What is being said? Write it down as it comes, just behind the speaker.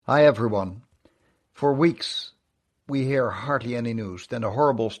Hi everyone. For weeks we hear hardly any news, then the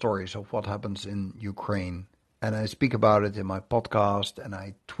horrible stories of what happens in Ukraine. And I speak about it in my podcast and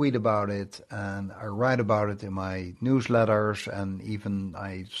I tweet about it and I write about it in my newsletters and even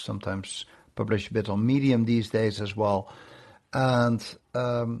I sometimes publish a bit on Medium these days as well. And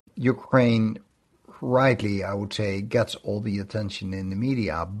Ukraine, rightly I would say, gets all the attention in the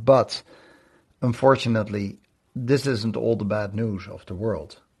media. But unfortunately, this isn't all the bad news of the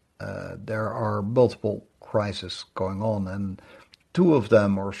world. There are multiple crises going on, and two of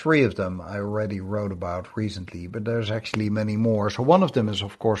them or three of them I already wrote about recently, but there's actually many more. So one of them is,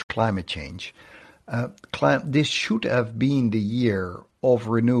 of course, climate change. This should have been the year of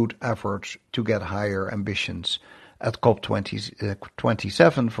renewed efforts to get higher ambitions at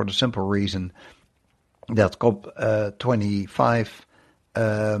COP27 for the simple reason that COP25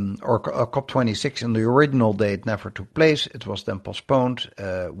 or COP26 in the original date never took place. It was then postponed.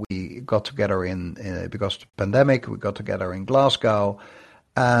 We got together because of the pandemic, we got together in Glasgow,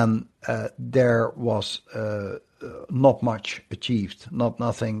 and there was not much achieved. Not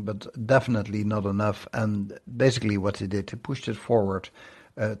nothing, but definitely not enough. And basically what they did, they pushed it forward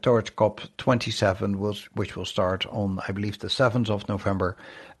towards COP27, which will start on, I believe, the 7th of November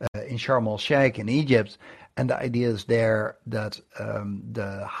in Sharm el-Sheikh in Egypt. And the idea is there that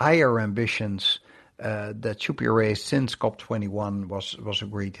the higher ambitions that should be raised since COP21 was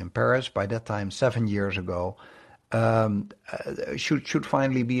agreed in Paris, by that time 7 years ago, should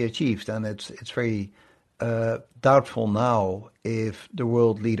finally be achieved. And it's very doubtful now if the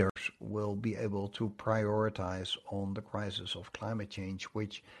world leaders will be able to prioritize on the crisis of climate change,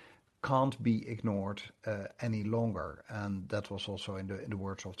 which can't be ignored any longer. And that was also in the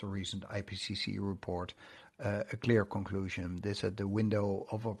words of the recent IPCC report, a clear conclusion. They said the window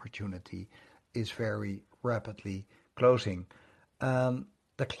of opportunity is very rapidly closing.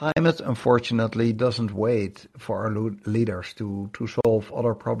 The climate, unfortunately, doesn't wait for our leaders to solve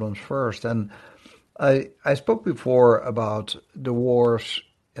other problems first. And I spoke before about the wars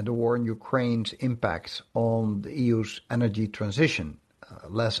and the war in Ukraine's impact on the EU's energy transition.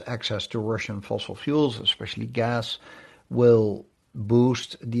 Less access to Russian fossil fuels, especially gas, will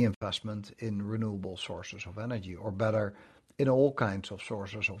boost the investment in renewable sources of energy, or better, in all kinds of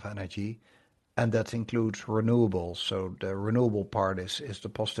sources of energy, and that includes renewables. So the renewable part is the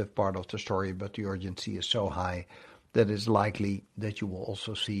positive part of the story, but the urgency is so high that it's likely that you will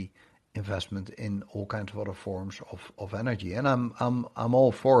also see investment in all kinds of other forms of energy. And I'm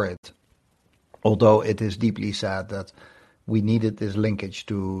all for it, although it is deeply sad that we needed this linkage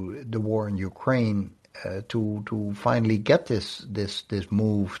to the war in Ukraine to finally get this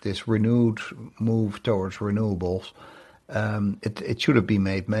renewed move towards renewables. It should have been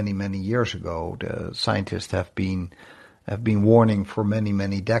made many years ago. The scientists have been warning for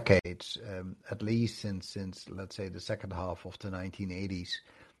many decades, at least since let's say the second half of the 1980s.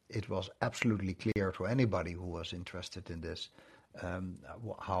 It was absolutely clear to anybody who was interested in this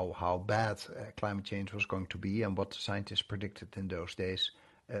how bad climate change was going to be, and what the scientists predicted in those days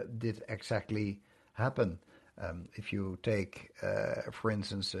did exactly happen. If you take, for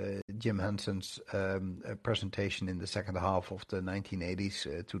instance, Jim Henson's presentation in the second half of the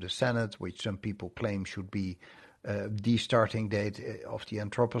 1980s to the Senate, which some people claim should be the starting date of the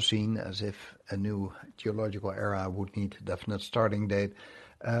Anthropocene, as if a new geological era would need a definite starting date,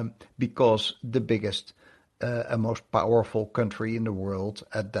 because the biggest and most powerful country in the world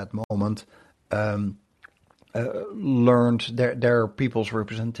at that moment learned, their people's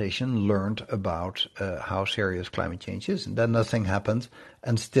representation learned about how serious climate change is, and then nothing happened,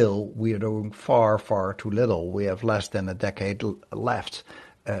 and still we are doing far too little. We have less than a decade left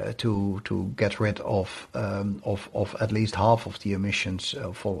to get rid of at least half of the emissions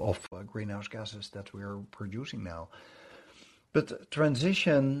of greenhouse gases that we are producing now. But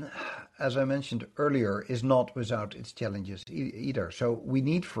transition, as I mentioned earlier, is not without its challenges either. So we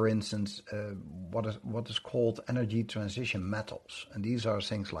need, for instance, what is called energy transition metals. And these are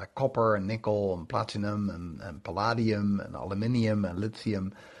things like copper and nickel and platinum and palladium and aluminium and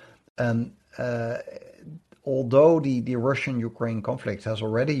lithium. And although the Russian-Ukraine conflict has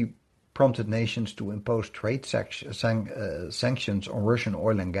already prompted nations to impose trade sanctions on Russian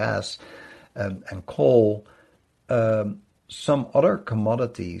oil and gas and coal, some other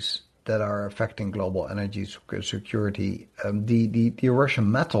commodities that are affecting global energy security, the Russian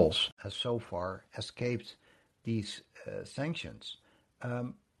metals has so far escaped these sanctions,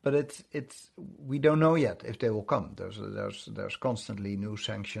 but we don't know yet if they will come. There's constantly new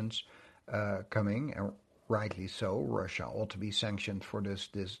sanctions coming, and rightly so. Russia ought to be sanctioned for this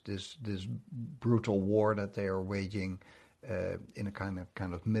brutal war that they are waging in a kind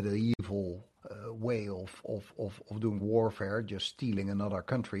of medieval way of doing warfare, just stealing another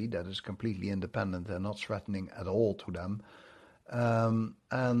country that is completely independent and not threatening at all to them.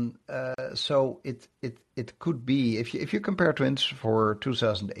 So it could be, if you compare to instance for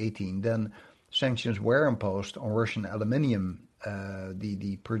 2018, then sanctions were imposed on Russian aluminium.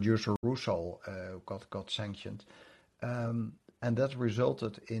 The producer Rusal got sanctioned, and that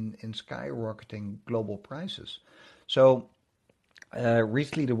resulted in skyrocketing global prices. So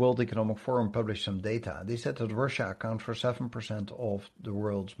recently, the World Economic Forum published some data. They said that Russia accounts for 7% of the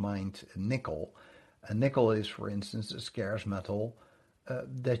world's mined nickel. And nickel is, for instance, a scarce metal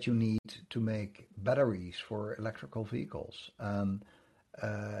that you need to make batteries for electrical vehicles.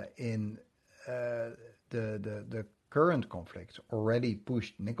 In the current conflict already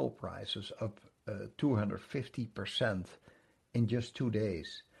pushed nickel prices up 250% in just 2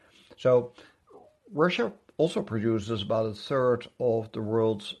 days. So Russia also produces about a third of the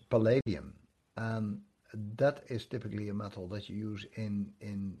world's palladium, and that is typically a metal that you use in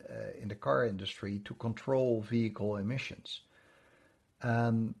the car industry to control vehicle emissions.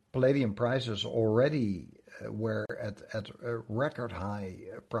 And palladium prices already were at record high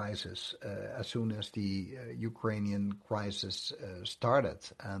prices as soon as the Ukrainian crisis started,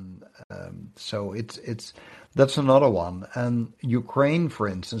 and so that's another one. And Ukraine, for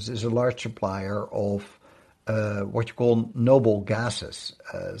instance, is a large supplier of what you call noble gases.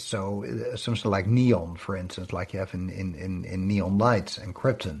 So something like neon, for instance, like you have in neon lights and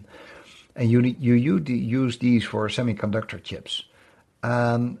krypton, and you use these for semiconductor chips.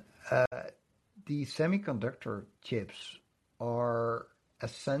 And the semiconductor chips are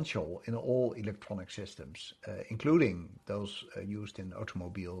essential in all electronic systems, including those used in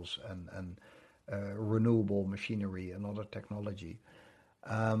automobiles and renewable machinery and other technology.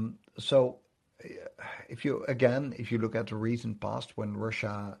 So if you look at the recent past, when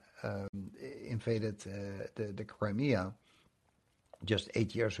Russia invaded the Crimea just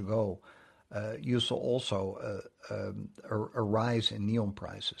 8 years ago, you saw also a rise in neon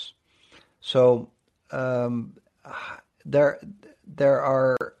prices. So there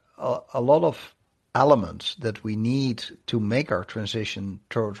are a lot of elements that we need to make our transition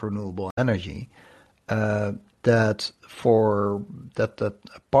towards renewable energy. That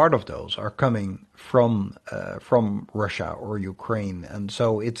part of those are coming from Russia or Ukraine, and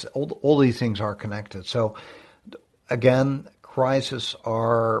so it's all these things are connected. So again, crises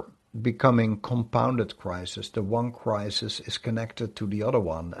are becoming compounded crisis. The one crisis is connected to the other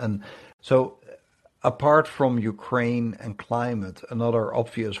one. And so apart from Ukraine and climate, another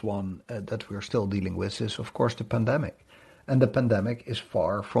obvious one that we're still dealing with is, of course, the pandemic. And the pandemic is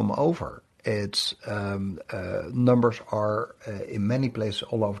far from over. Its numbers are in many places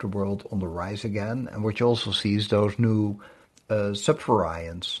all over the world on the rise again. And what you also see is those new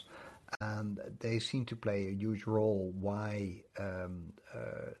subvariants, and they seem to play a huge role why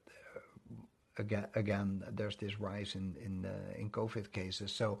again there's this rise in COVID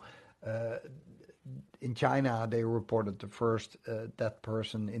cases. So in China, they reported the first dead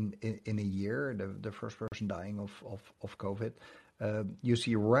person in a year, the first person dying of COVID. You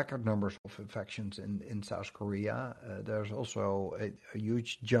see record numbers of infections in South Korea. There's also a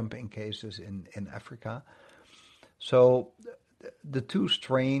huge jump in cases in Africa. So the two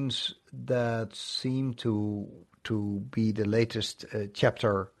strains that seem to be the latest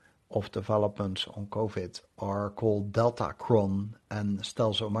chapter of developments on COVID are called Delta Cron and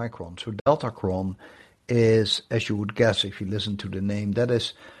Stealth Omicron. So Delta Cron is, as you would guess if you listen to the name, that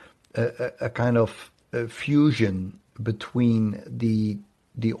is a kind of a fusion between the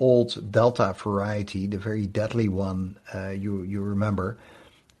old Delta variety, the very deadly one you remember,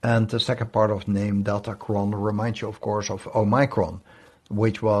 and the second part of the name, Delta Cron, reminds you, of course, of Omicron,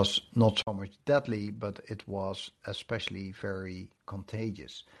 which was not so much deadly, but it was especially very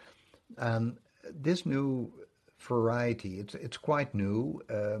contagious. And this new variety, it's quite new.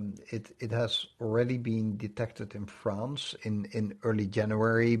 It has already been detected in France in early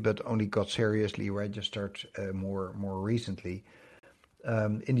January, but only got seriously registered more recently.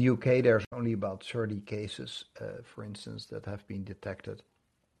 In the UK, there's only about 30 cases, for instance, that have been detected.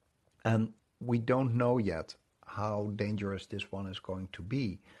 And we don't know yet how dangerous this one is going to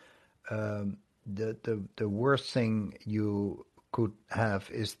be. The worst thing you could have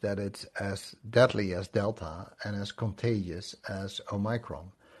is that it's as deadly as Delta and as contagious as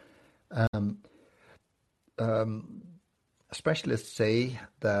Omicron. Specialists say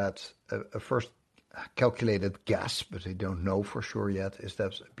that a first calculated guess, but they don't know for sure yet, is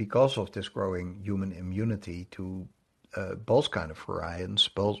that because of this growing human immunity to both kind of variants,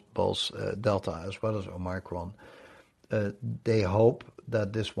 both Delta as well as Omicron, they hope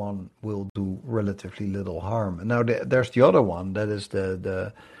that this one will do relatively little harm. And now there's the other one, that is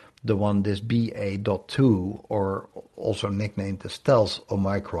the one, this BA.2, or also nicknamed the stealth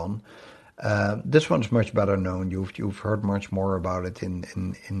Omicron. This one's much better known. You've heard much more about it in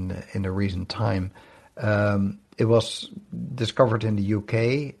the recent time. It was discovered in the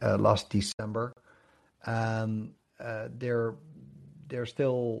UK last December, and they're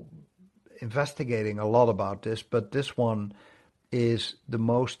still investigating a lot about this. But this one is the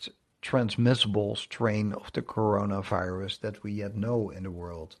most transmissible strain of the coronavirus that we yet know in the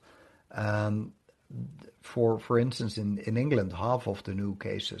world. For instance, in England, half of the new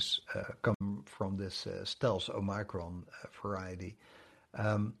cases come from this stealth Omicron variety.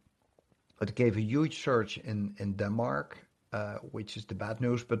 It gave a huge surge in Denmark, which is the bad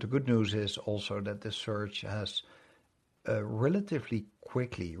news. But the good news is also that this surge has relatively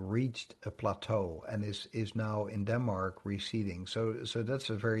quickly reached a plateau and is now in Denmark receding. So that's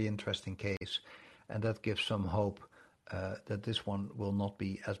a very interesting case, and that gives some hope that this one will not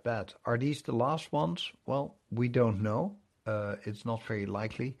be as bad. Are these the last ones? Well, we don't know. It's not very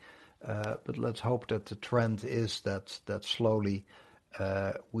likely, but let's hope that the trend is that slowly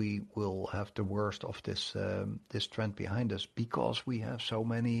we will have the worst of this trend behind us, because we have so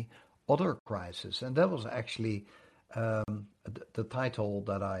many other crises. And that was actually the title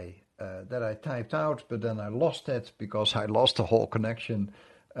that I typed out, but then I lost it because I lost the whole connection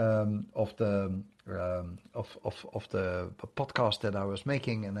of the podcast that I was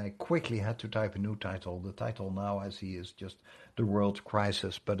making, and I quickly had to type a new title. The title now I see is just The World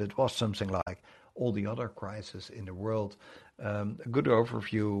Crisis, but it was something like All the Other Crises in the World. A good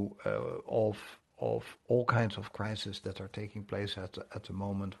overview of all kinds of crises that are taking place at the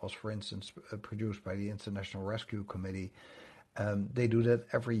moment was, for instance, produced by the International Rescue Committee. They do that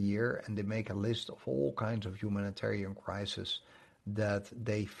every year, and they make a list of all kinds of humanitarian crises that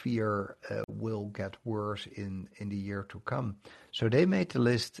they fear will get worse in the year to come. So they made the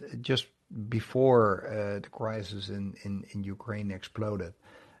list just before the crisis in Ukraine exploded.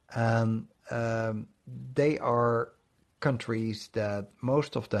 And they are countries that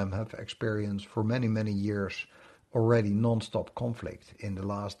most of them have experienced for many, many years already non-stop conflict in the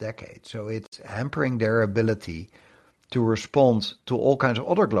last decade. So it's hampering their ability to respond to all kinds of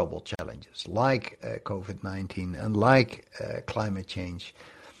other global challenges like COVID-19 and like climate change.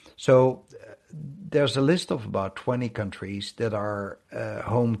 So there's a list of about 20 countries that are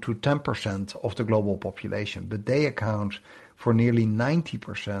home to 10% of the global population, but they account for nearly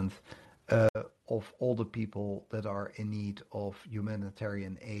 90% of all the people that are in need of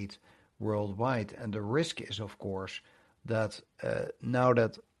humanitarian aid worldwide. And the risk is, of course, that now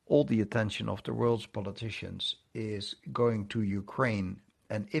that all the attention of the world's politicians is going to Ukraine,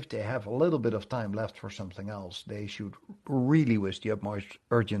 and if they have a little bit of time left for something else, they should really, with the utmost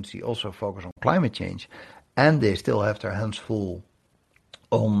urgency, also focus on climate change. And they still have their hands full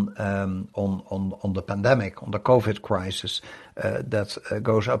on the pandemic, on the COVID crisis that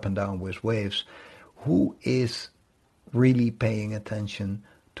goes up and down with waves. Who is really paying attention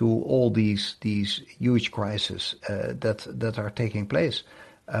to all these huge crises that are taking place?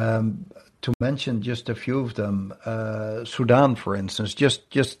 To mention just a few of them, Sudan, for instance,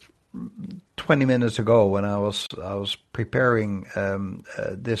 just 20 minutes ago when I was preparing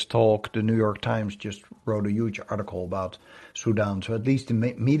this talk, the New York Times just wrote a huge article about Sudan. So at least the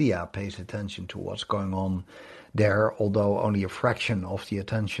media pays attention to what's going on there, although only a fraction of the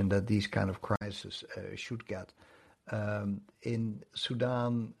attention that these kind of crises should get. In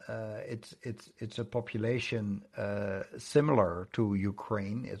Sudan, it's a population similar to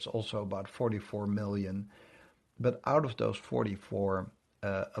Ukraine. It's also about 44 million, but out of those 44,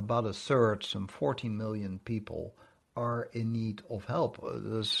 about a third, some 14 million people, are in need of help.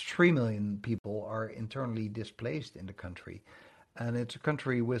 There's 3 million people are internally displaced in the country. And it's a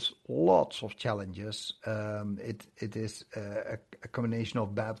country with lots of challenges. It is a combination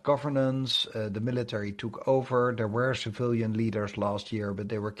of bad governance. The military took over. There were civilian leaders last year, but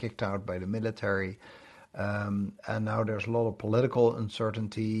they were kicked out by the military. And now there's a lot of political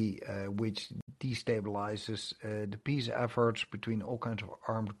uncertainty, which destabilizes the peace efforts between all kinds of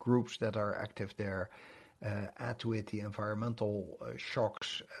armed groups that are active there. Add to it the environmental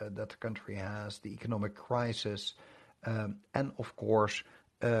shocks that the country has, the economic crisis, and of course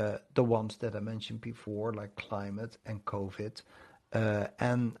the ones that I mentioned before, like climate and COVID.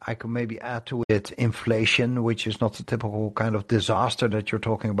 And I could maybe add to it inflation, which is not the typical kind of disaster that you're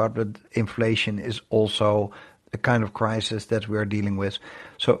talking about, but inflation is also a kind of crisis that we are dealing with.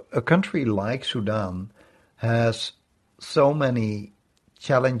 So a country like Sudan has so many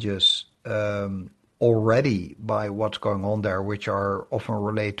challenges already by what's going on there, which are often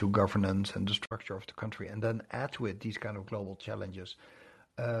related to governance and the structure of the country, and then add to it these kind of global challenges,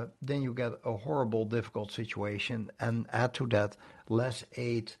 then you get a horrible, difficult situation, and add to that less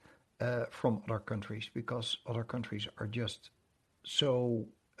aid from other countries, because other countries are just so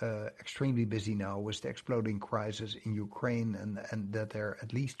extremely busy now with the exploding crisis in Ukraine, and that they're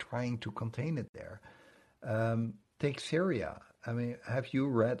at least trying to contain it there. Take Syria. I mean, have you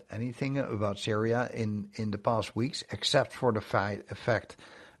read anything about Syria in the past weeks, except for the fact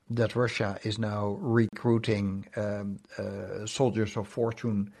that Russia is now recruiting soldiers of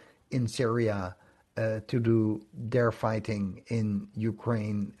fortune in Syria to do their fighting in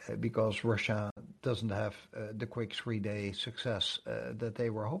Ukraine, because Russia doesn't have the quick 3-day success that they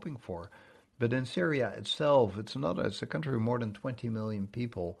were hoping for. But in Syria itself, it's a country with more than 20 million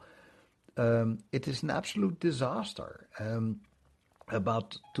people. It is an absolute disaster.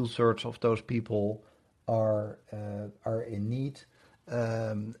 About 2/3 of those people are in need.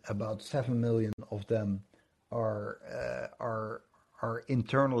 About 7 million of them are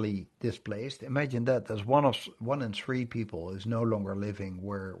internally displaced. Imagine that. There's one in 3 people is no longer living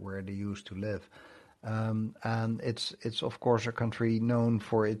where they used to live. And it's of course a country known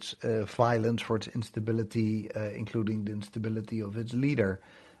for its violence, for its instability, including the instability of its leader,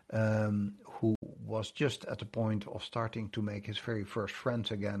 who was just at the point of starting to make his very first friends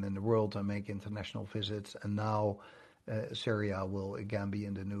again in the world and make international visits. And now Syria will again be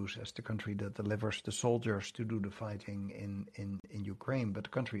in the news as the country that delivers the soldiers to do the fighting in Ukraine. But the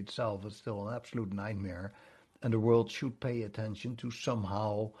country itself is still an absolute nightmare, and the world should pay attention to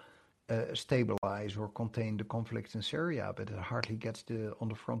somehow stabilize or contain the conflict in Syria, but it hardly gets on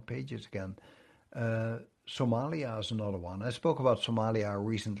the front pages again. Somalia is another one. I spoke about Somalia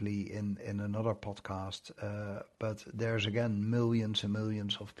recently in another podcast, but there's again millions and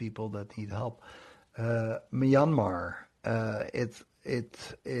millions of people that need help. Myanmar,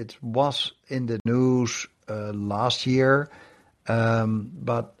 it was in the news last year,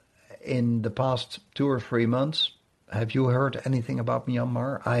 but in the past 2 or 3 months, have you heard anything about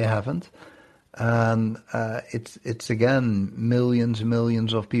Myanmar? I haven't. And it's again millions and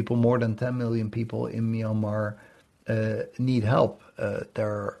millions of people, more than 10 million people in Myanmar need help.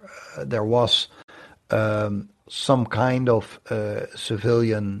 There was some kind of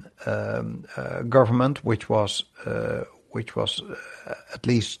civilian government, which was at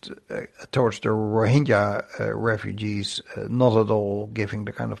least towards the Rohingya refugees, not at all giving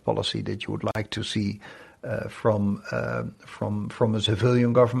the kind of policy that you would like to see from a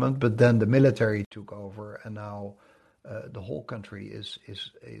civilian government. But then the military took over, and now the whole country is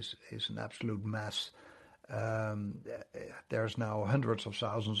an absolute mess. There's now hundreds of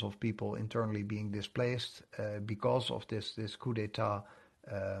thousands of people internally being displaced because of this coup d'état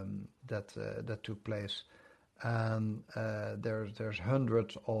that took place, and there's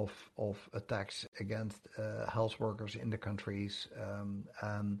hundreds of attacks against health workers in the countries,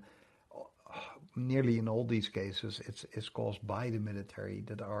 and nearly in all these cases it's caused by the military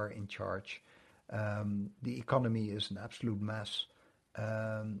that are in charge. The economy is an absolute mess.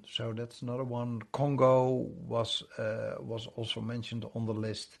 So that's another one. Congo was also mentioned on the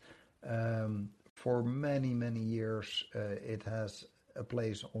list. For many years, it has a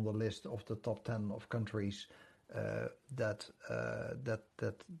place on the list of the top 10 of countries that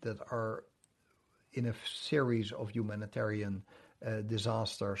are in a series of humanitarian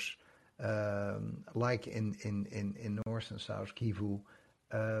disasters, like in North and South Kivu.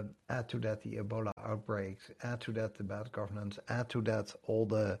 Add to that the Ebola outbreaks, add to that the bad governance, add to that all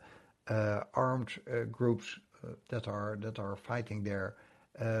the armed groups that are fighting there.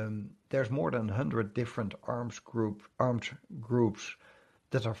 There's more than 100 different armed groups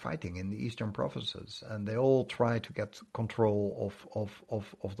that are fighting in the eastern provinces, and they all try to get control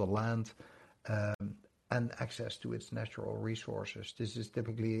of the land and access to its natural resources. This is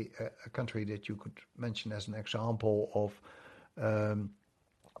typically a country that you could mention as an example of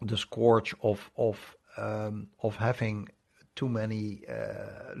the scourge of having too many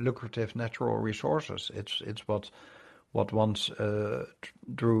lucrative natural resources. It's what once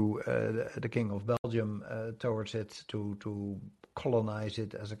drew the King of Belgium towards it to colonize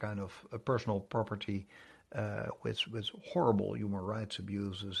it as a kind of a personal property, with horrible human rights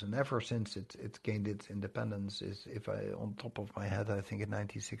abuses. And ever since it gained its independence, is, if I on top of my head, I think in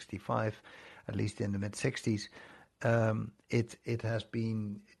 1965, at least in the mid 60s. It has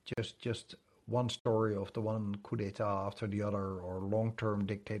been just one story of the one coup d'etat after the other, or long-term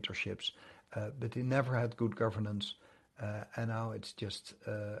dictatorships, but it never had good governance, and now it's just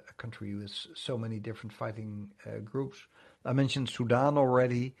a country with so many different fighting groups. I mentioned Sudan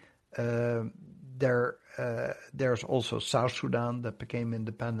already. there's also South Sudan that became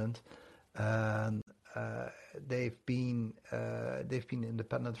independent, and they've been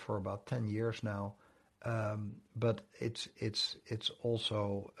independent for about 10 years now. But it's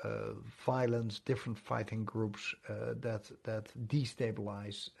also violence, different fighting groups that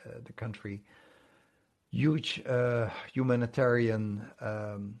destabilize the country. Huge humanitarian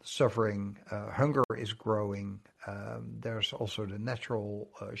suffering. Hunger is growing. There's also the natural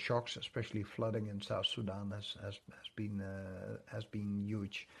shocks, especially flooding in South Sudan has been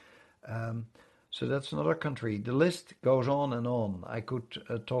huge. So that's another country. The list goes on and on. I could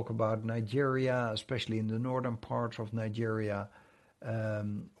talk about Nigeria, especially in the northern parts of Nigeria,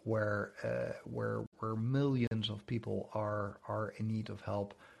 where millions of people are in need of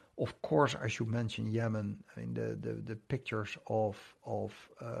help. Of course, I should mention Yemen. I mean, the pictures of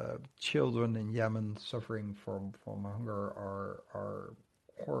children in Yemen suffering from hunger are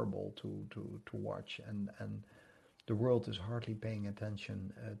horrible to watch, and the world is hardly paying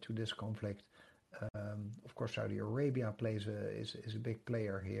attention to this conflict. Of course, Saudi Arabia is a big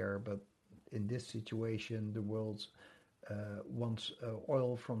player here, but in this situation, the world wants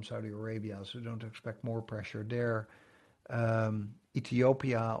oil from Saudi Arabia, so don't expect more pressure there.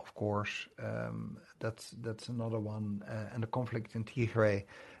 Ethiopia, of course, that's another one, and the conflict in Tigray.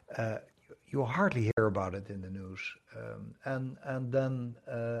 You hardly hear about it in the news. And then,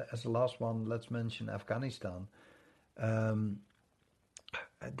 as the last one, let's mention Afghanistan.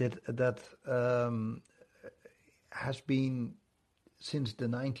 That has been since the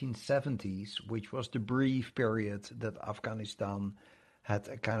 1970s, which was the brief period that Afghanistan had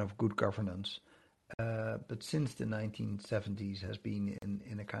a kind of good governance. But since the 1970s has been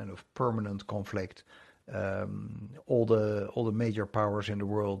in a kind of permanent conflict. All the major powers in the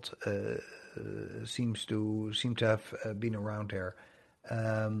world seem to have been around there,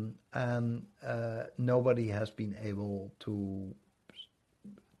 and nobody has been able to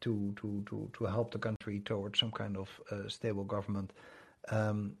help the country towards some kind of stable government.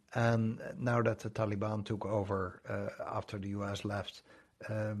 And now that the Taliban took over after the US left,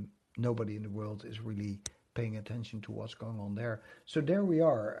 nobody in the world is really paying attention to what's going on there. So there we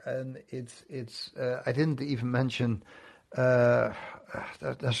are, and it's. I didn't even mention.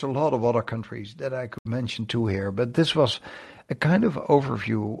 There's a lot of other countries that I could mention too here, but this was a kind of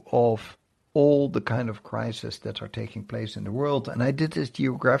overview of all the kind of crises that are taking place in the world, and I did this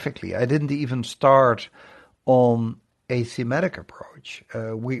geographically. I didn't even start on a thematic approach.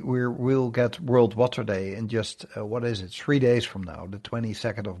 We'll get World Water Day in just 3 days from now. The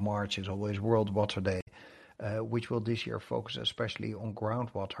 22nd of March is always World Water Day, which will this year focus especially on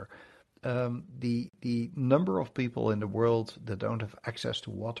groundwater. The number of people in the world that don't have access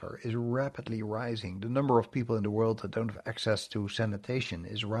to water is rapidly rising. The number of people in the world that don't have access to sanitation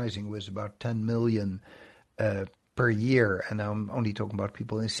is rising with about 10 million per year, and I'm only talking about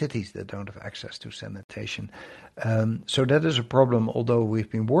people in cities that don't have access to sanitation. So that is a problem, although we've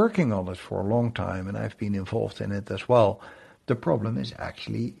been working on it for a long time, and I've been involved in it as well. The problem is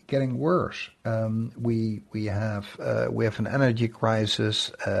actually getting worse. We have an energy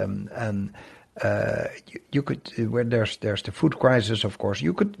crisis, and you could where there's the food crisis. Of course,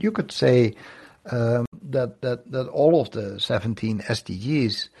 you could say that all of the 17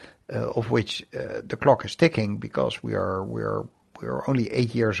 SDGs, of which the clock is ticking, because we are only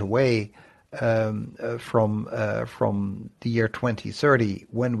 8 years away from the year 2030,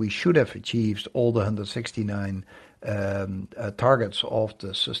 when we should have achieved all the 169 targets of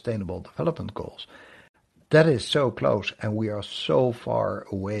the Sustainable Development Goals. That is so close, and we are so far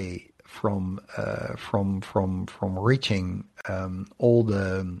away from reaching all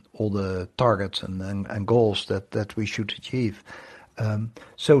the targets and goals that we should achieve.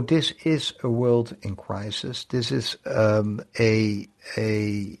 So this is a world in crisis. This is a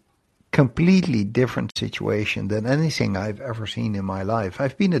completely different situation than anything I've ever seen in my life.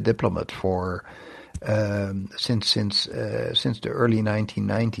 I've been a diplomat for since the early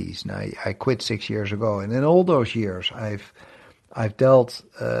 1990s, and I quit 6 years ago. And in all those years, I've dealt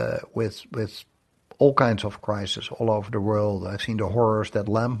with all kinds of crises all over the world. I've seen the horrors that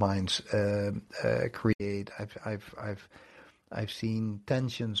landmines create. I've seen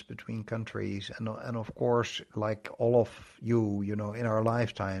tensions between countries, and of course, like all of you know, in our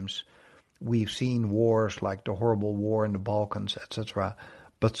lifetimes, we've seen wars like the horrible war in the Balkans, etc.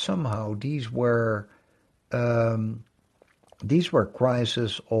 But somehow these were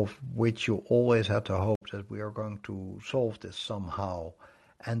crises of which you always had to hope that we are going to solve this somehow,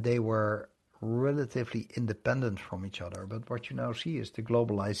 and they were relatively independent from each other. But what you now see is the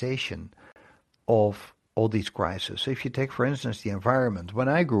globalization of all these crises. So if you take, for instance, the environment. When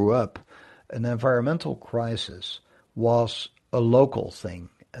I grew up, An environmental crisis was a local thing.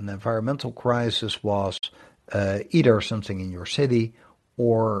 An environmental crisis was either something in your city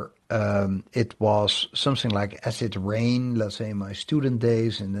or it was something like acid rain, let's say in my student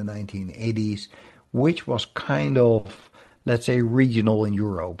days in the 1980s, which was kind of, let's say, regional in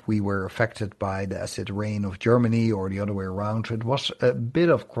Europe. We were affected by the acid rain of Germany or the other way around. So it was a bit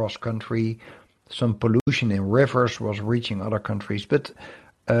of cross country. Some pollution in rivers was reaching other countries, but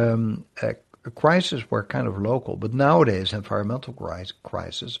um, uh, crises were kind of local. But nowadays, environmental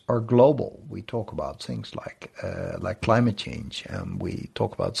crises are global. We talk about things like climate change. We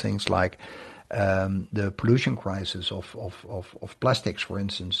talk about things like the pollution crisis of plastics, for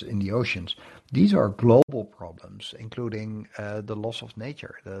instance, in the oceans. These are global problems, including the loss of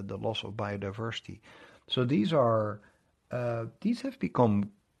nature, the loss of biodiversity. So these have become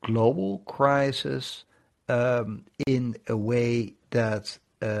global crises in a way that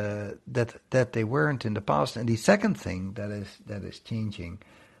they weren't in the past. And the second thing that is changing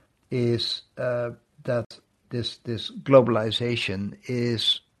is that this globalization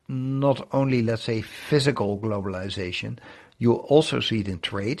is not only, let's say, physical globalization. You also see it in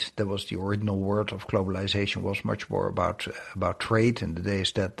trade. That was the original word of globalization, was much more about trade in the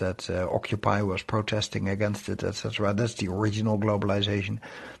days that Occupy was protesting against it, etc. That's the original globalization.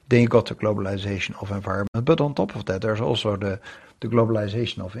 Then you got the globalization of environment. But on top of that, there's also the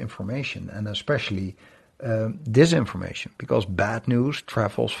globalization of information, and especially disinformation, because bad news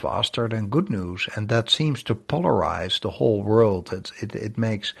travels faster than good news, and that seems to polarize the whole world. It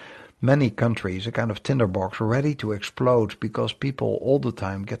makes many countries a kind of tinderbox ready to explode because people all the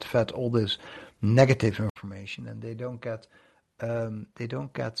time get fed all this negative information, and they don't get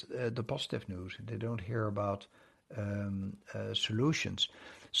the positive news. They don't hear about solutions.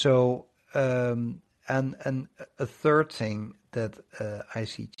 So and a third thing that I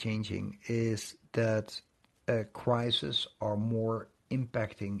see changing is that crises are more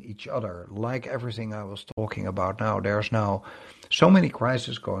impacting each other. Like everything I was talking about now, there's now so many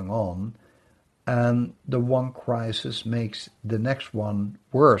crises going on, and the one crisis makes the next one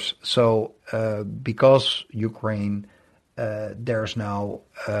worse. So because Ukraine, there's now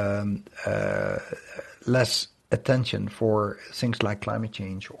less attention for things like climate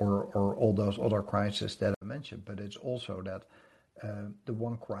change or all those other crises that I mentioned. But it's also that the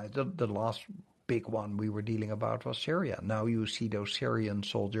one crisis, the last big one we were dealing about was Syria. Now you see those Syrian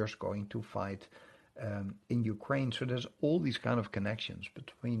soldiers going to fight in Ukraine. So there's all these kind of connections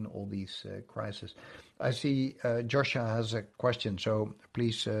between all these crises. I see Joshua has a question, so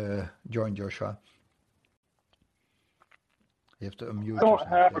please join, Joshua. You have to unmute yourself. I don't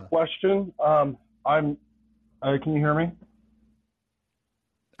have a question. Can you hear me?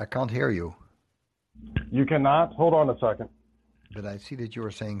 I can't hear you. You cannot? Hold on a second. But I see that you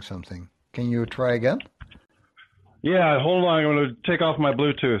were saying something. Can you try again? Yeah, hold on. I'm going to take off my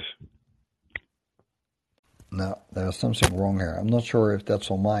Bluetooth. No, there's something wrong here. I'm not sure if that's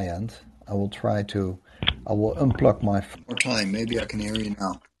on my end. I will unplug my phone. More time. Maybe I can hear you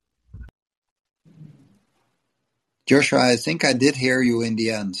now. Joshua, I think I did hear you in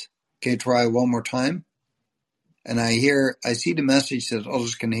the end. Can you try one more time? And I see the message that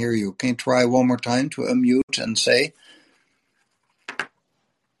others can hear you. Can you try one more time to unmute and say?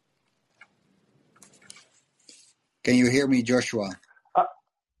 Can you hear me, Joshua?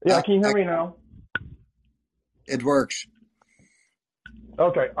 Yeah, can you hear me now? It works.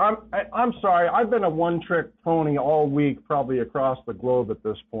 Okay, I'm sorry. I've been a one-trick pony all week, probably across the globe at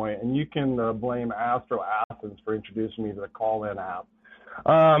this point, and you can blame Astro Athens for introducing me to the call-in app.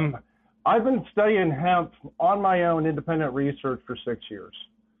 I've been studying hemp on my own, independent research for 6 years.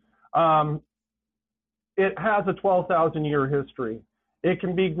 It has a 12,000-year history. It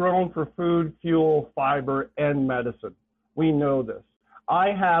can be grown for food, fuel, fiber, and medicine. We know this. I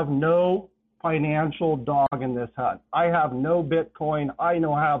have no financial dog in this hunt. I have no Bitcoin. I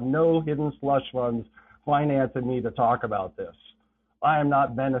have no hidden slush funds financing me to talk about this. I am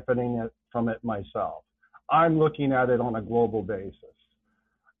not benefiting from it myself. I'm looking at it on a global basis.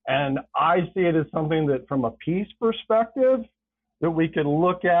 And I see it as something that from a peace perspective that we can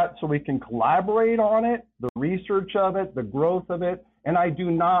look at so we can collaborate on it, the research of it, the growth of it. And I do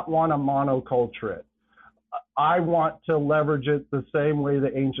not want to monoculture it. I want to leverage it the same way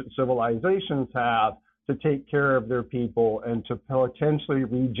the ancient civilizations have to take care of their people and to potentially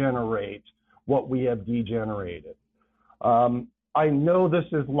regenerate what we have degenerated. I know this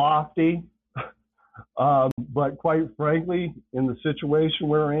is lofty, but quite frankly, in the situation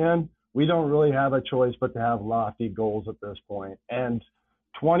we're in, we don't really have a choice but to have lofty goals at this point. And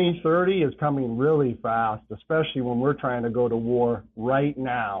 2030 is coming really fast, especially when we're trying to go to war right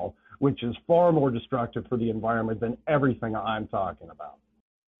now which is far more destructive for the environment than everything I'm talking about.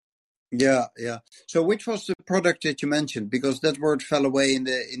 Yeah, yeah. So which was the product that you mentioned? Because that word fell away in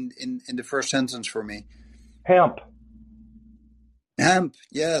the first sentence for me. Hemp. Hemp,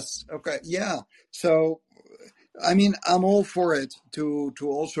 yes. Okay, yeah. So, I mean, I'm all for it to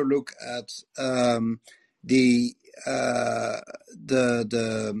also look at the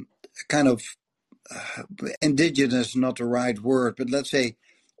the kind of indigenous, not the right word, but let's say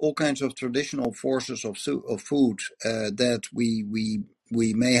all kinds of traditional forces of food that we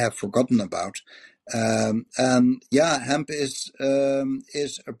may have forgotten about. And yeah, hemp is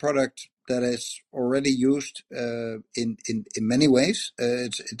a product that is already used in many ways.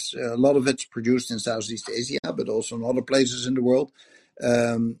 It's a lot of it's produced in Southeast Asia, but also in other places in the world.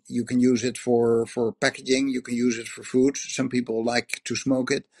 You can use it for packaging. You can use it for food. Some people like to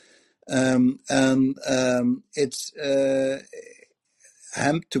smoke it. And it's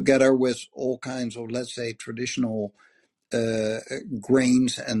hemp together with all kinds of, let's say, traditional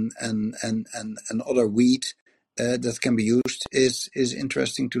grains and other wheat that can be used is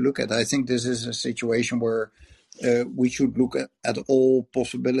interesting to look at. I think this is a situation where we should look at all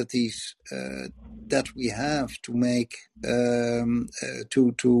possibilities that we have to make to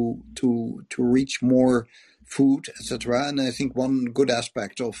reach more food, etc. And I think one good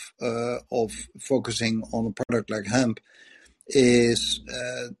aspect of focusing on a product like hemp is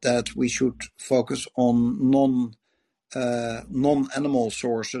that we should focus on non-animal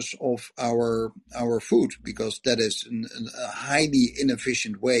sources of our food, because that is a highly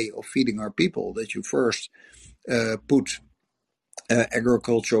inefficient way of feeding our people. That you first put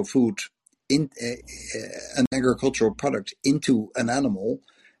agricultural food in an agricultural product into an animal,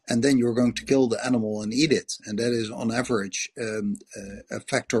 and then you're going to kill the animal and eat it, and that is on average a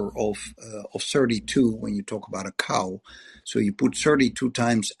factor of 32 when you talk about a cow. So you put 32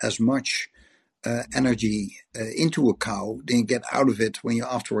 times as much energy into a cow than you get out of it when you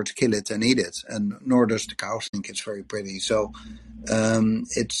afterwards kill it and eat it, and nor does the cow think it's very pretty. So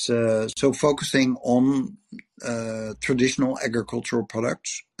it's so focusing on traditional agricultural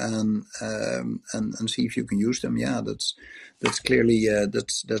products and see if you can use them. Yeah, that's clearly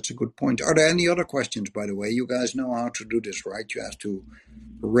that's a good point. Are there any other questions, by the way? You guys know how to do this, right? You have to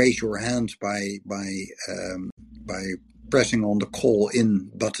raise your hand by pressing on the call in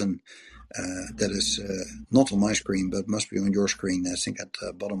button. That is not on my screen, but must be on your screen, I think, at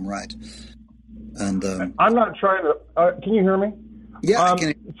the bottom right. And I'm not trying to. Can you hear me? Yeah, I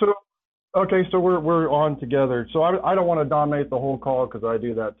can. So, okay, so we're on together. So I don't want to dominate the whole call because I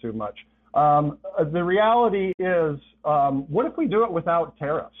do that too much. The reality is, what if we do it without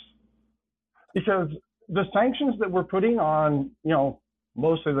tariffs? Because the sanctions that we're putting on,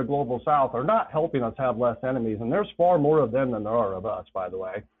 mostly the global South, are not helping us have less enemies, and there's far more of them than there are of us, by the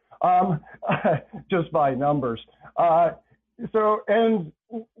way. Just by numbers. And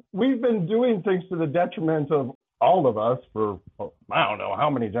we've been doing things to the detriment of all of us for, I don't know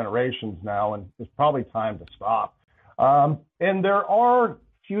how many generations now, and it's probably time to stop. And there are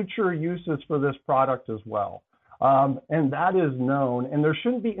future uses for this product as well. And that is known, and there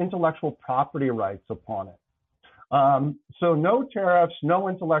shouldn't be intellectual property rights upon it. So no tariffs, no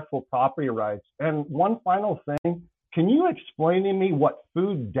intellectual property rights. And one final thing, can you explain to me what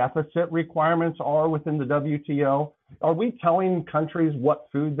food deficit requirements are within the WTO? Are we telling countries what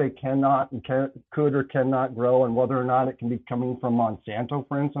food they cannot and could or cannot grow, and whether or not it can be coming from Monsanto,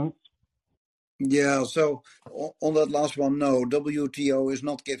 for instance? Yeah, so on that last one, no, WTO is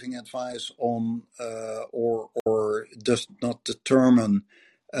not giving advice on or does not determine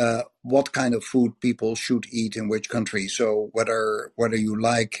what kind of food people should eat in which country. So whether you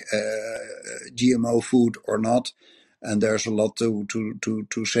like GMO food or not, and there's a lot to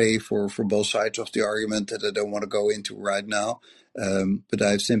say for both sides of the argument that I don't want to go into right now. But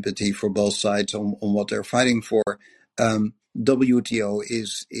I have sympathy for both sides on what they're fighting for. WTO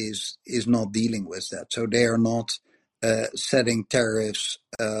is not dealing with that, so they are not setting tariffs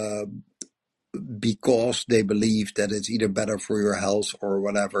because they believe that it's either better for your health or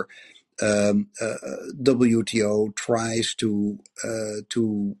whatever. WTO tries to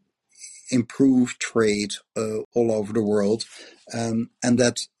improve trade all over the world, and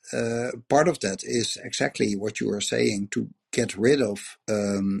that part of that is exactly what you are saying, to get rid of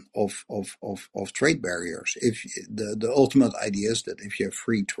trade barriers. If the ultimate idea is that if you have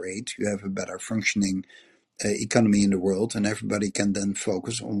free trade, you have a better functioning economy in the world, and everybody can then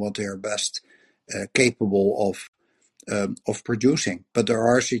focus on what they are best capable of producing. But there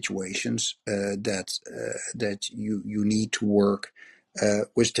are situations that you need to work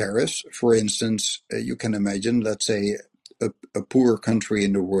with tariffs. For instance, you can imagine, let's say, a poor country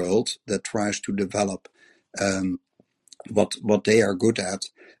in the world that tries to develop what they are good at,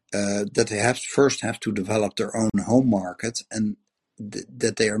 that they first have to develop their own home market, and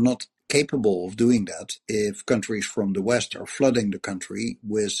that they are not capable of doing that if countries from the West are flooding the country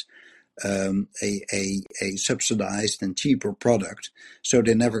with a subsidized and cheaper product, so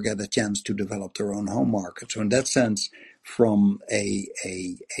they never get a chance to develop their own home market. So in that sense, from a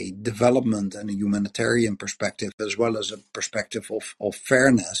development and a humanitarian perspective, as well as a perspective of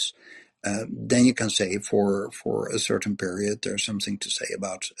fairness, then you can say for a certain period there's something to say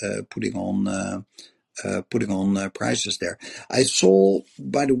about putting on prices there. I saw,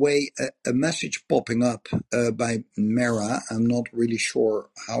 by the way, a message popping up by Mara. I'm not really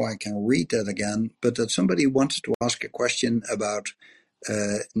sure how I can read that again, but that somebody wanted to ask a question about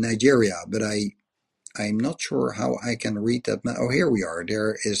Nigeria, but I'm not sure how I can read that. Oh, here we are.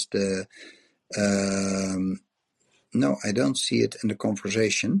 There is the no, I don't see it in the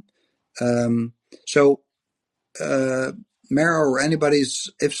conversation. So Mara or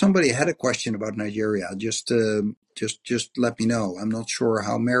if somebody had a question about Nigeria, just let me know. I'm not sure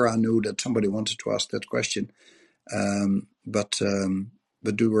how Mara knew that somebody wanted to ask that question, but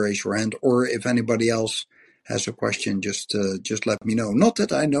do raise your hand. Or if anybody else has a question, just let me know. Not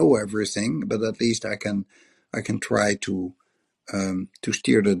that I know everything, but at least I can try to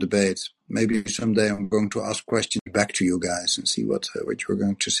steer the debate. Maybe someday I'm going to ask questions back to you guys and see what you're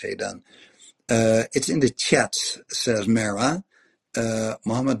going to say then. It's in the chat, says Mara,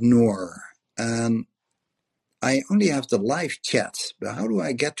 Mohammed Noor. And I only have the live chat, but how do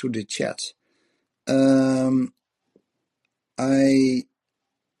I get to the chat?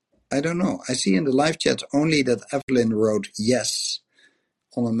 I don't know. I see in the live chat only that Evelyn wrote yes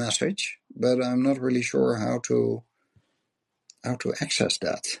on a message, but I'm not really sure how to access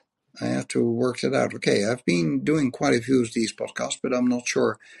that. I have to work that out. Okay, I've been doing quite a few of these podcasts, but I'm not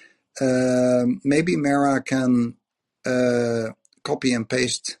sure. Maybe Mara can copy and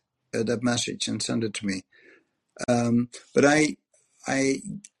paste that message and send it to me. But I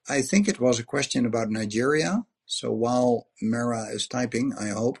think it was a question about Nigeria. So while Mara is typing, I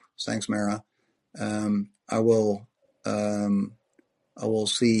hope, thanks Mara, I will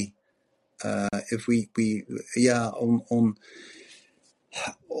see if we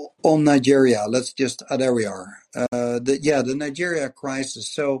on Nigeria. Let's just there we are. The Nigeria crisis.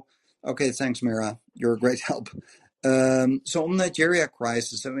 So okay, thanks Mara, you're a great help. So on Nigeria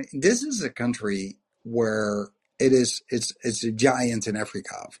crisis, I mean, this is a country where it's a giant in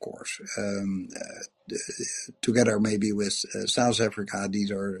Africa, of course. Together maybe with South Africa,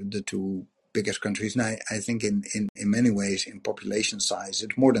 these are the two biggest countries. And I think in many ways, in population size,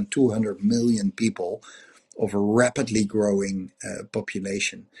 it's more than 200 million people of a rapidly growing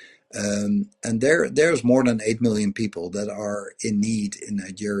population. And there's more than 8 million people that are in need in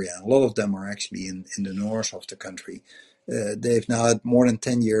Nigeria. A lot of them are actually in the north of the country. They've now had more than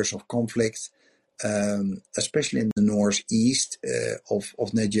 10 years of conflict, especially in the northeast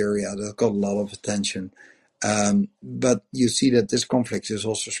of Nigeria. That got a lot of attention. But you see that this conflict is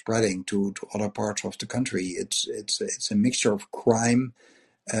also spreading to other parts of the country. It's a mixture of crime,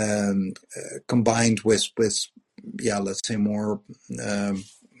 combined with let's say more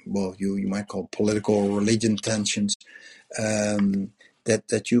you might call political or religion tensions,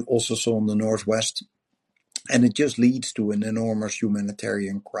 that you also saw in the northwest, and it just leads to an enormous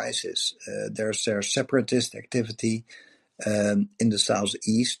humanitarian crisis. There's separatist activity in the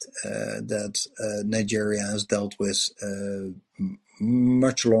southeast that Nigeria has dealt with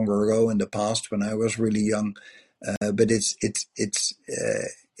much longer ago in the past when I was really young, but it's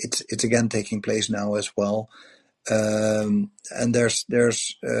again taking place now as well. And there's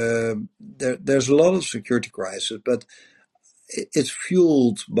a lot of security crisis, but it's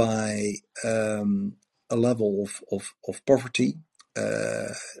fueled by a level of poverty,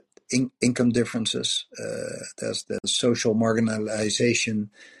 income differences. There's the social marginalization,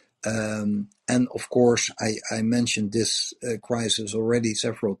 and of course, I mentioned this crisis already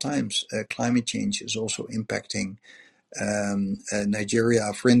several times. Climate change is also impacting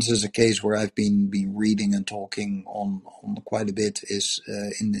Nigeria. For instance, a case where I've been reading and talking on quite a bit is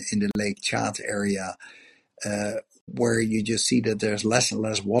in the Lake Chad area, where you just see that there's less and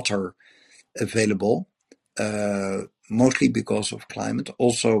less water available, mostly because of climate,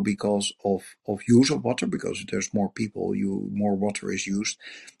 also because of use of water, because there's more people, more water is used.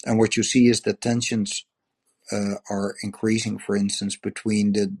 And what you see is that tensions are increasing, for instance,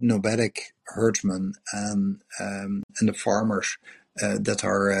 between the nomadic herdsmen and the farmers that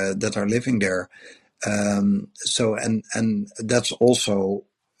are living there. So that's also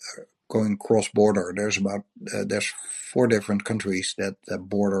going cross-border. There's 4 different countries that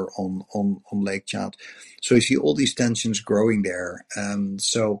border on Lake Chad. So you see all these tensions growing there.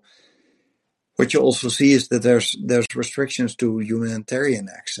 So what you also see is that there's restrictions to humanitarian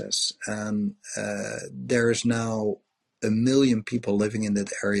access. There is now 1 million people living in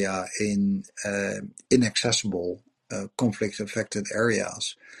that area in inaccessible conflict-affected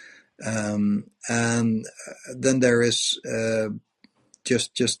areas. And then there is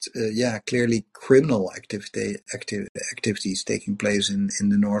clearly criminal activities taking place in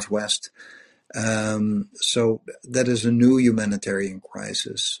the northwest. So that is a new humanitarian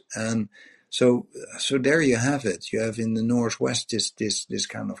crisis. And so there you have it. You have in the northwest this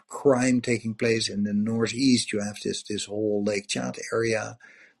kind of crime taking place. In the northeast, you have this whole Lake Chad area.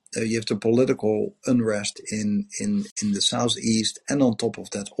 You have the political unrest in the southeast, and on top of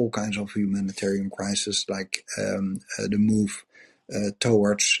that, all kinds of humanitarian crises like the move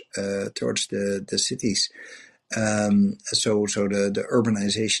towards the cities. So the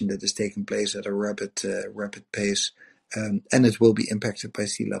urbanization that is taking place at a rapid pace, and it will be impacted by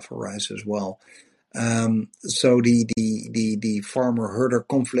sea level rise as well. So the farmer-herder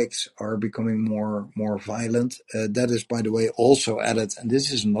conflicts are becoming more violent. That is, by the way, also added, and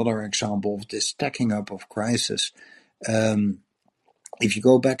this is another example of this stacking up of crisis. If you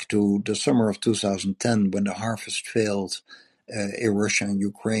go back to the summer of 2010, when the harvest failed in Russia and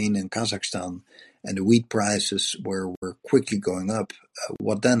Ukraine and Kazakhstan, and the wheat prices were quickly going up,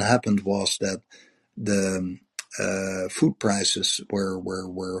 what then happened was that the food prices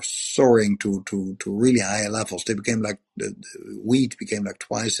were soaring to really high levels. They became like wheat became like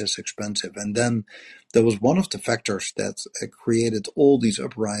twice as expensive, and then there was one of the factors that created all these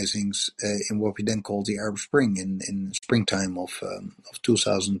uprisings in what we then call the Arab Spring in springtime of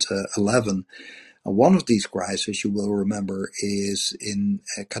 2011. And one of these crises, you will remember, is in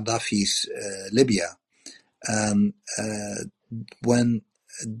Gaddafi's Libya, and when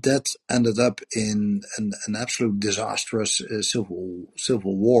that ended up in an absolute disastrous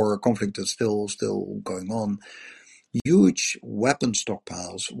civil war, a conflict that's still going on. Huge weapon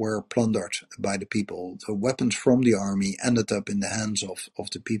stockpiles were plundered by the people. The weapons from the army ended up in the hands of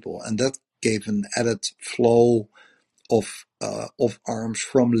the people, and that gave an added flow of arms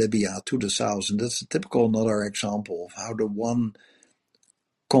from Libya to the south. And that's a typical another example of how the one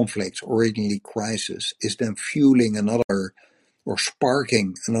conflict, originally crisis, is then fueling another or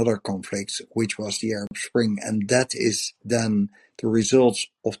sparking another conflict, which was the Arab Spring. And that is then the results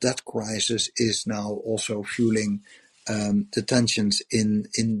of that crisis is now also fueling the tensions in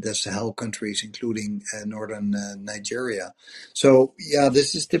the Sahel countries, including northern Nigeria. So yeah,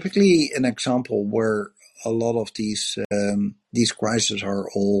 this is typically an example where a lot of these crises are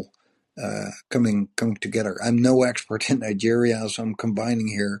all coming together. I'm no expert in Nigeria, so I'm combining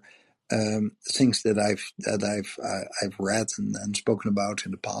here things that I've read and spoken about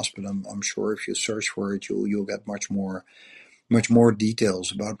in the past. But I'm sure if you search for it, you'll get much more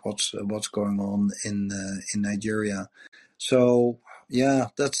details about what's going on in Nigeria. So yeah,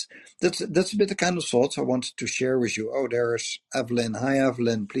 that's a bit the kind of thoughts I wanted to share with you. Oh, there's Evelyn. Hi,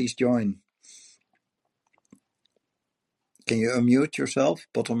 Evelyn. Please join. Can you unmute yourself?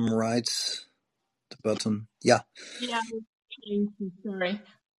 Bottom right, the button. Yeah. Yeah, sorry.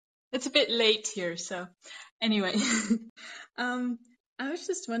 It's a bit late here, so anyway. I was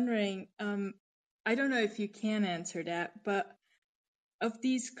just wondering, I don't know if you can answer that, but of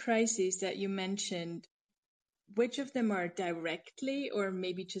these crises that you mentioned, which of them are directly or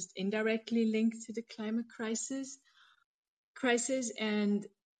maybe just indirectly linked to the climate crisis, and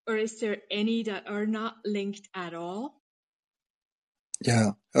or is there any that are not linked at all?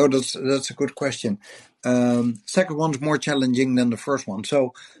 Yeah. Oh, that's a good question. Second one's more challenging than the first one.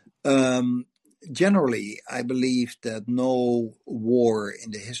 So generally, I believe that no war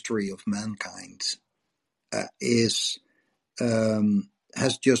in the history of mankind has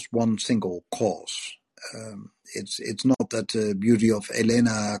just one single cause. It's not that the beauty of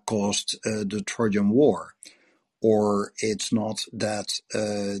Elena caused the Trojan War, or it's not that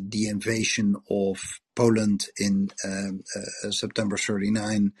the invasion of Poland in September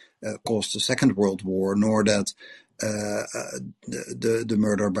 1939 caused the Second World War, nor that the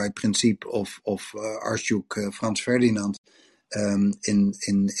murder by Principe of Archduke Franz Ferdinand in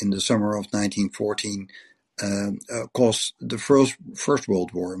the summer of 1914 caused the First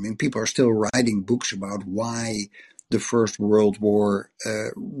World War. I mean, people are still writing books about why the First World War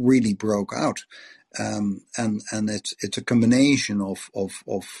really broke out. And it's a combination of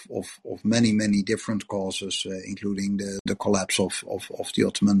many different causes, including the collapse of the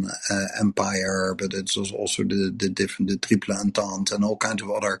Ottoman Empire, but it's also the Triple Entente and all kinds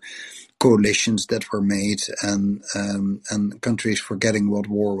of other coalitions that were made, and countries forgetting what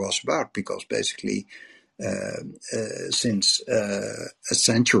war was about, because basically since a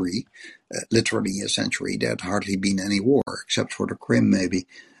century, literally a century, there had hardly been any war except for the Crim, maybe.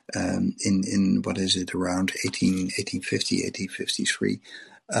 In what is it, around 1850, 1853.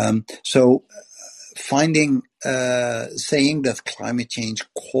 So finding, saying that climate change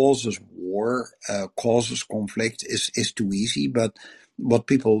causes war, causes conflict is too easy, but what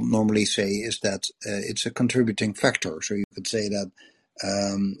people normally say is that it's a contributing factor. So you could say that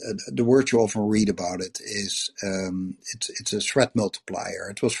the word you often read about it is it's a threat multiplier.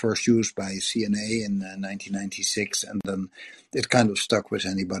 It was first used by CNA in 1996, and then it kind of stuck with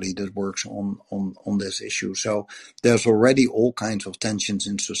anybody that works on this issue. So there's already all kinds of tensions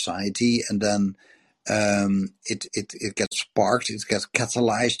in society, and then it gets sparked, it gets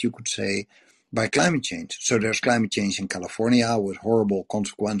catalyzed, you could say, by climate change. So there's climate change in California with horrible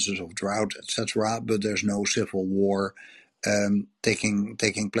consequences of drought, etc., but there's no civil war taking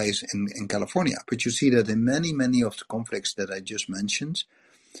place in California. But you see that in many of the conflicts that I just mentioned,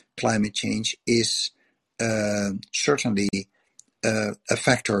 climate change is certainly a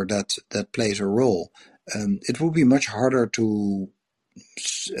factor that plays a role. It will be much harder to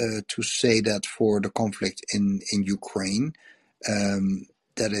say that for the conflict in Ukraine.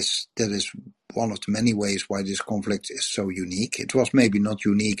 That is one of the many ways why this conflict is so unique. It was maybe not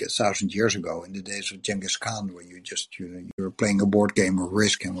unique 1,000 years ago in the days of Genghis Khan, where you were playing a board game of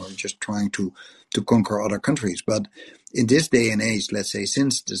Risk and were just trying to conquer other countries. But in this day and age, let's say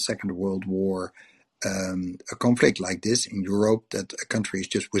since the Second World War, a conflict like this in Europe, that a country is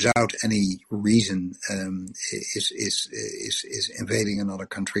just without any reason is invading another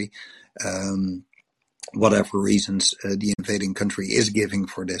country. Whatever reasons the invading country is giving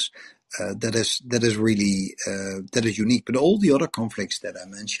for this, that is really that is unique. But all the other conflicts that I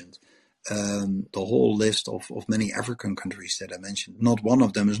mentioned, the whole list of many African countries that I mentioned, not one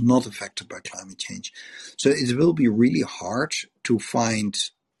of them is not affected by climate change. So it will be really hard to find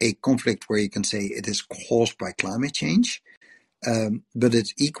a conflict where you can say it is caused by climate change, but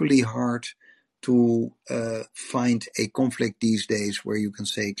it's equally hard to find a conflict these days where you can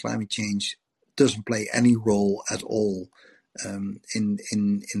say climate change doesn't play any role at all in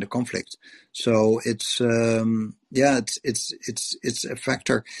the conflict. So it's it's a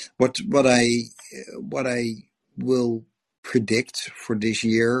factor. What I will predict for this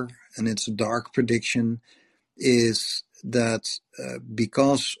year, and it's a dark prediction, is that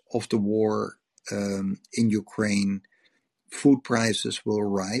because of the war in Ukraine, food prices will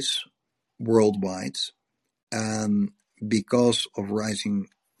rise worldwide, and because of rising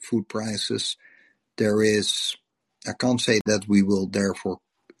food prices, there is, I can't say that we will therefore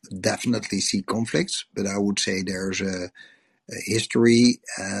definitely see conflicts, but I would say there's a history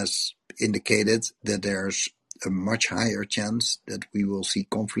has indicated that there's a much higher chance that we will see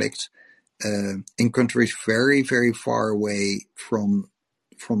conflicts in countries very, very far away from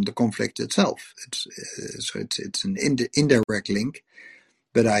the conflict itself. It's an indirect link.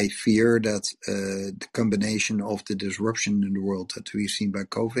 But I fear that the combination of the disruption in the world that we've seen by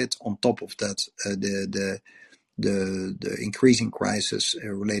COVID, on top of that, the increasing crisis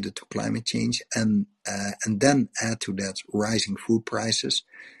related to climate change, and then add to that rising food prices,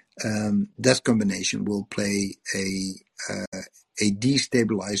 that combination will play a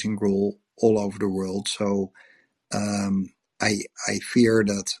destabilizing role all over the world. So I fear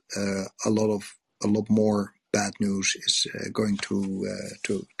that a lot more bad news is going to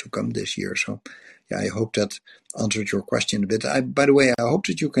come this year. So yeah, I hope that answered your question a bit. By the way, I hope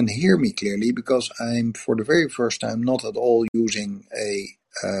that you can hear me clearly, because I'm for the very first time not at all using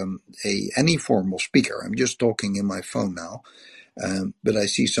any form of speaker. I'm just talking in my phone now. But I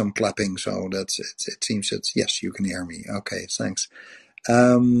see some clapping, so it seems that yes, you can hear me. Okay, thanks.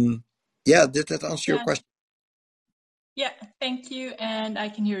 Yeah, did that answer your question? Yeah, thank you, and I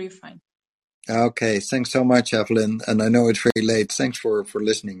can hear you fine. Okay, thanks so much, Evelyn. And I know it's very late. Thanks for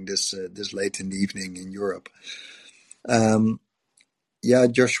listening this late in the evening in Europe. Yeah,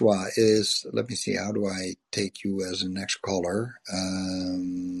 Joshua is. Let me see. How do I take you as a next caller?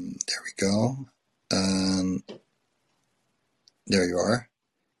 There we go. There you are.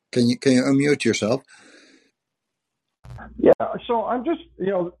 Can you unmute yourself? Yeah, so I'm just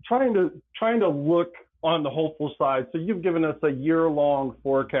trying to look on the hopeful side. So you've given us a year-long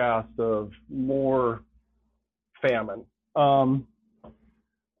forecast of more famine, and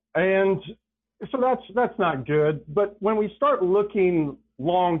So that's not good. But when we start looking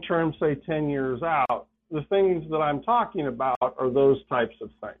long term, say 10 years out, the things that I'm talking about are those types of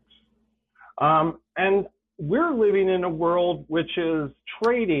things. And we're living in a world which is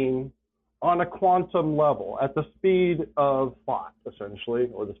trading on a quantum level at the speed of thought, essentially,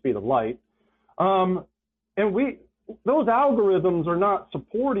 or the speed of light. And those algorithms are not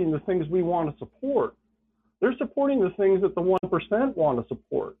supporting the things we want to support. They're supporting the things that the 1% want to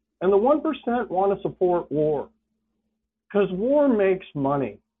support. And the 1% want to support war, because war makes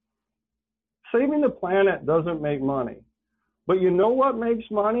money. Saving the planet doesn't make money. But you know what makes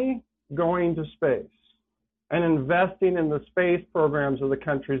money? Going to space and investing in the space programs of the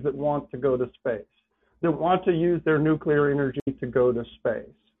countries that want to go to space, that want to use their nuclear energy to go to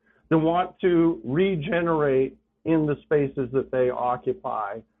space, that want to regenerate in the spaces that they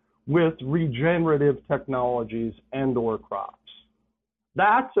occupy with regenerative technologies and or crops.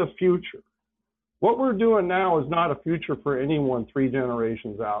 That's a future. What we're doing now is not a future for anyone 3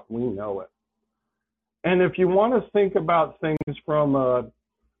 generations out. We know it. And if you want to think about things from a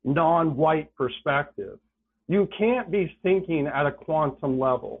non-white perspective, you can't be thinking at a quantum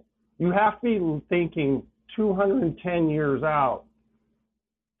level. You have to be thinking 210 years out,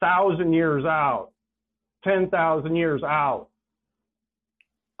 1,000 years out, 10,000 years out.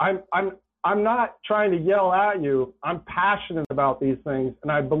 I'm not trying to yell at you. I'm passionate about these things,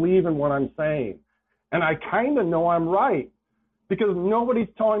 and I believe in what I'm saying. And I kind of know I'm right because nobody's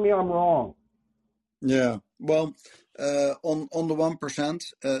telling me I'm wrong. Yeah, well, on the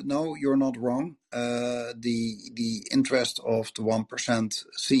 1%, no, you're not wrong. The interest of the 1%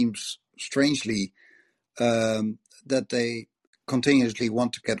 seems strangely that they continuously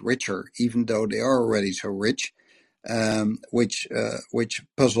want to get richer, even though they are already so rich, which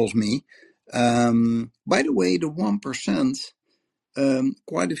puzzles me. By the way, the 1%.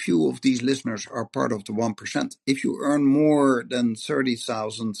 Quite a few of these listeners are part of the 1%. If you earn more than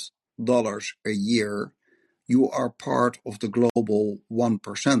 $30,000 a year, you are part of the global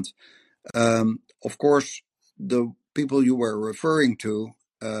 1%. Of course, the people you were referring to,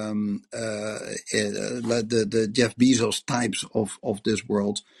 the Jeff Bezos types of this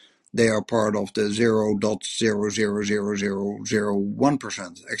world, they are part of the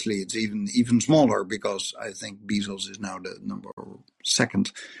 0.0000001%. Actually, it's even smaller because I think Bezos is now the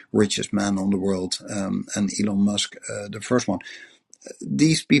second richest man on the world, and Elon Musk the first one.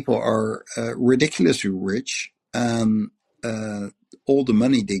 These people are ridiculously rich, and all the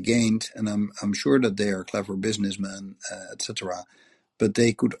money they gained, and I'm sure that they are clever businessmen, etc. But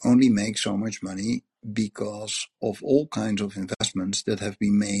they could only make so much money because of all kinds of investments that have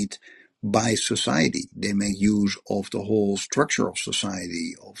been made by society. They make use of the whole structure of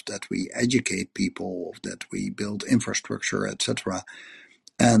society, of that we educate people, of that we build infrastructure, etc.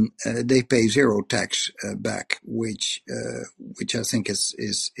 And they pay zero tax back, which I think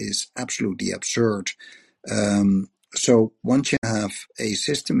is absolutely absurd. So once you have a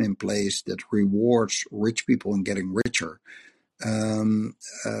system in place that rewards rich people in getting richer, then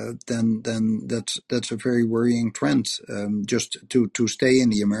that's a very worrying trend. Just to stay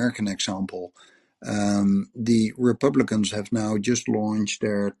in the American example, the Republicans have now just launched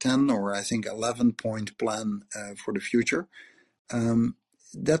their 10 or I think 11-point plan for the future.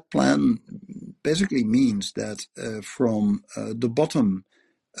 That plan basically means that from the bottom,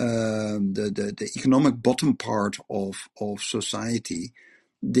 the economic bottom part of society,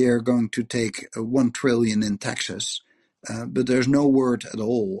 they're going to take $1 trillion in taxes. But there's no word at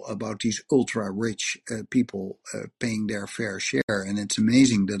all about these ultra-rich people paying their fair share. And it's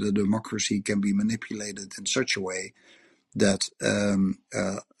amazing that a democracy can be manipulated in such a way that a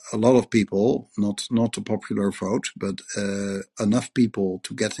lot of people, not the popular vote, but enough people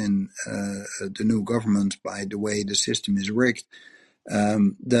to get in the new government by the way the system is rigged,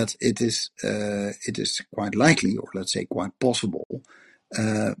 that it is quite likely, or let's say quite possible,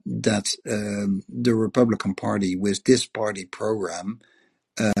 that the Republican Party with this party program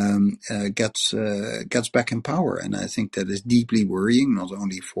gets back in power. And I think that is deeply worrying, not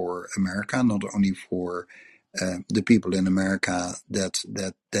only for America, not only for the people in America that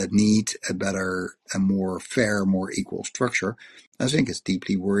need a better, a more fair, more equal structure. I think it's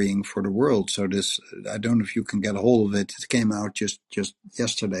deeply worrying for the world. So this, I don't know if you can get a hold of it. It came out just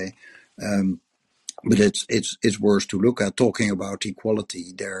yesterday, but it's worth to look at. Talking about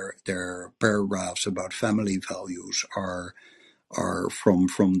equality, their paragraphs about family values are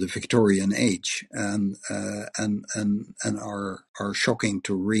from the Victorian age, and are shocking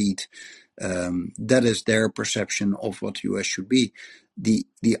to read. That is their perception of what US should be. The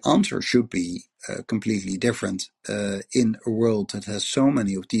answer should be completely different in a world that has so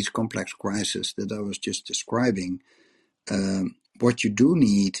many of these complex crises that I was just describing. What you do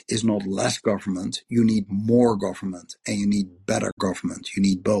need is not less government, you need more government, and you need better government. You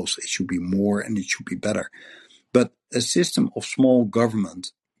need both. It should be more and it should be better. But a system of small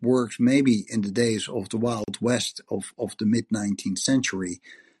government works maybe in the days of the Wild West of the mid-19th century,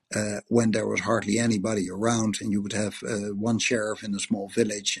 when there was hardly anybody around and you would have one sheriff in a small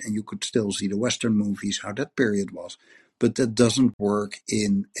village and you could still see the Western movies, how that period was. But that doesn't work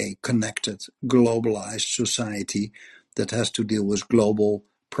in a connected, globalized society that has to deal with global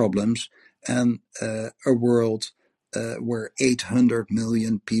problems and a world where 800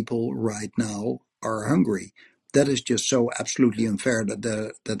 million people right now are hungry. That is just so absolutely unfair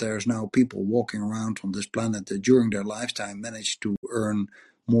that there's now people walking around on this planet that during their lifetime managed to earn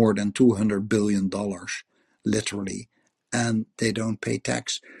more than $200 billion, literally, and they don't pay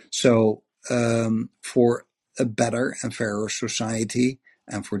tax. So for a better and fairer society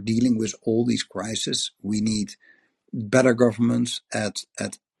and for dealing with all these crises, we need better governments at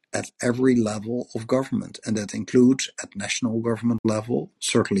every level of government, and that includes at national government level.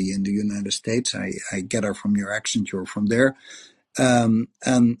 Certainly in the United States, I gather from your accent you're from there,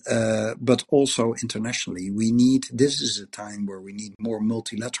 but also internationally. This is a time where we need more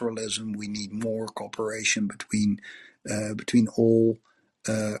multilateralism. We need more cooperation between all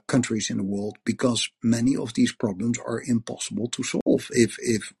countries in the world, because many of these problems are impossible to solve.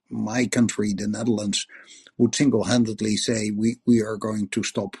 If my country, the Netherlands, would single-handedly say we are going to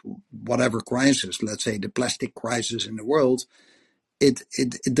stop whatever crisis, let's say the plastic crisis in the world, it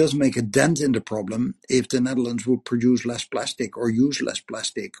does make a dent in the problem if the Netherlands would produce less plastic or use less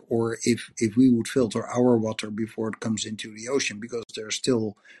plastic, or if we would filter our water before it comes into the ocean, because there are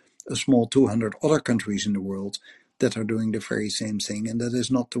still a small 200 other countries in the world that are doing the very same thing, and that is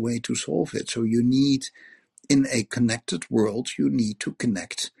not the way to solve it. So you need, in a connected world, you need to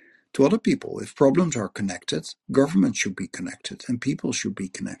connect to other people. If problems are connected, government should be connected and people should be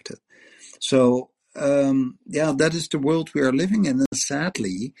connected. So that is the world we are living in, and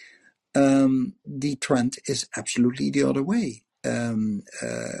sadly, the trend is absolutely the other way.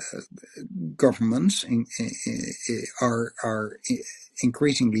 Governments are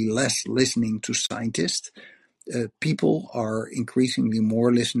increasingly less listening to scientists. People are increasingly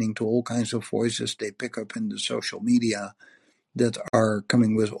more listening to all kinds of voices they pick up in the social media that are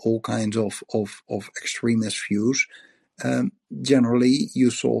coming with all kinds of extremist views. Generally,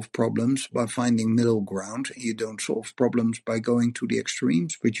 you solve problems by finding middle ground. You don't solve problems by going to the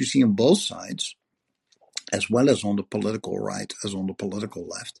extremes, but you see on both sides, as well as on the political right as on the political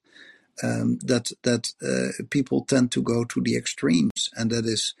left, that people tend to go to the extremes, and that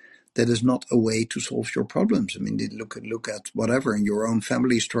is not a way to solve your problems. I mean, look at whatever in your own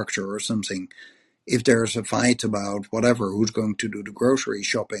family structure or something. If there's a fight about whatever, who's going to do the grocery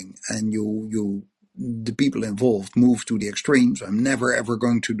shopping, and the people involved move to the extremes, I'm never ever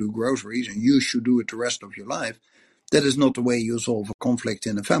going to do groceries and you should do it the rest of your life. That is not the way you solve a conflict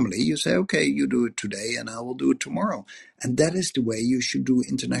in a family. You say, okay, you do it today and I will do it tomorrow. And that is the way you should do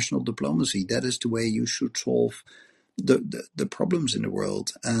international diplomacy. That is the way you should solve the problems in the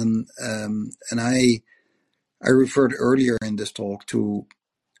world. And I referred earlier in this talk to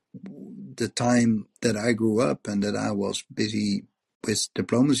the time that I grew up and that I was busy with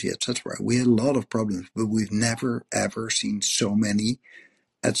diplomacy, etc. We had a lot of problems, but we've never ever seen so many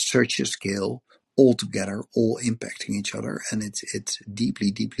at such a scale, all together, all impacting each other, and it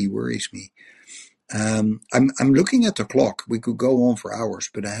deeply worries me. I'm looking at the clock. We could go on for hours,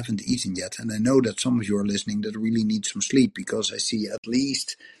 but I haven't eaten yet, and I know that some of you are listening that really need some sleep, because I see at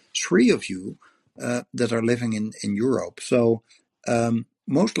least 3 of you that are living in Europe. So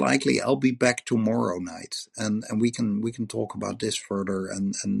most likely I'll be back tomorrow night, and we can talk about this further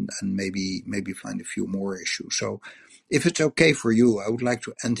and maybe find a few more issues. So if it's okay for you, I would like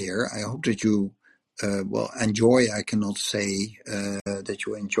to end here. I hope that you enjoy. I cannot say that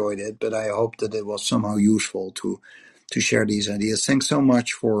you enjoyed it, but I hope that it was somehow useful to share these ideas. Thanks so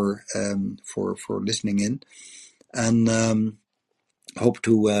much for listening in, and I hope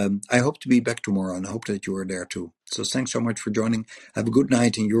to be back tomorrow, and I hope that you are there too. So thanks so much for joining. Have a good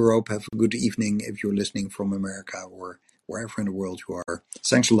night in Europe. Have a good evening if you're listening from America or wherever in the world you are.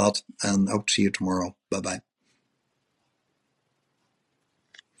 Thanks a lot, and hope to see you tomorrow. Bye bye.